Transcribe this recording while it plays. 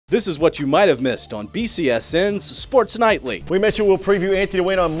This is what you might have missed on BCSN's Sports Nightly. We mentioned we'll preview Anthony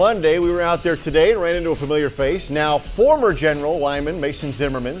Wayne on Monday. We were out there today and ran into a familiar face. Now former General lineman Mason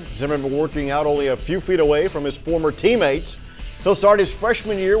Zimmerman. Zimmerman working out only a few feet away from his former teammates. He'll start his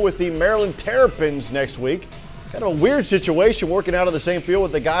freshman year with the Maryland Terrapins next week. Kind of a weird situation working out of the same field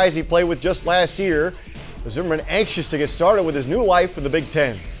with the guys he played with just last year. Zimmerman anxious to get started with his new life in the Big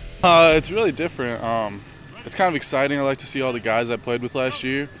Ten. It's really different. It's kind of exciting. I like to see all the guys I played with last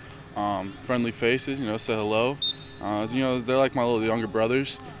year. Friendly faces, say hello. They're like my little younger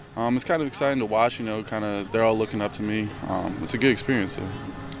brothers. It's kind of exciting to watch, they're all looking up to me. It's a good experience.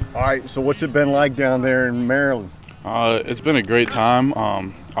 All right, so what's it been like down there in Maryland? It's been a great time.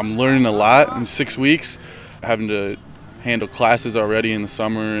 I'm learning a lot in 6 weeks, having to handle classes already in the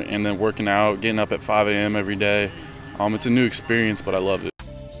summer and then working out, getting up at 5 a.m. every day. It's a new experience, but I love it.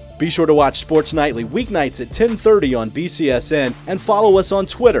 Be sure to watch Sports Nightly weeknights at 10:30 on BCSN and follow us on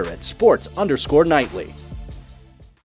Twitter at sports_nightly.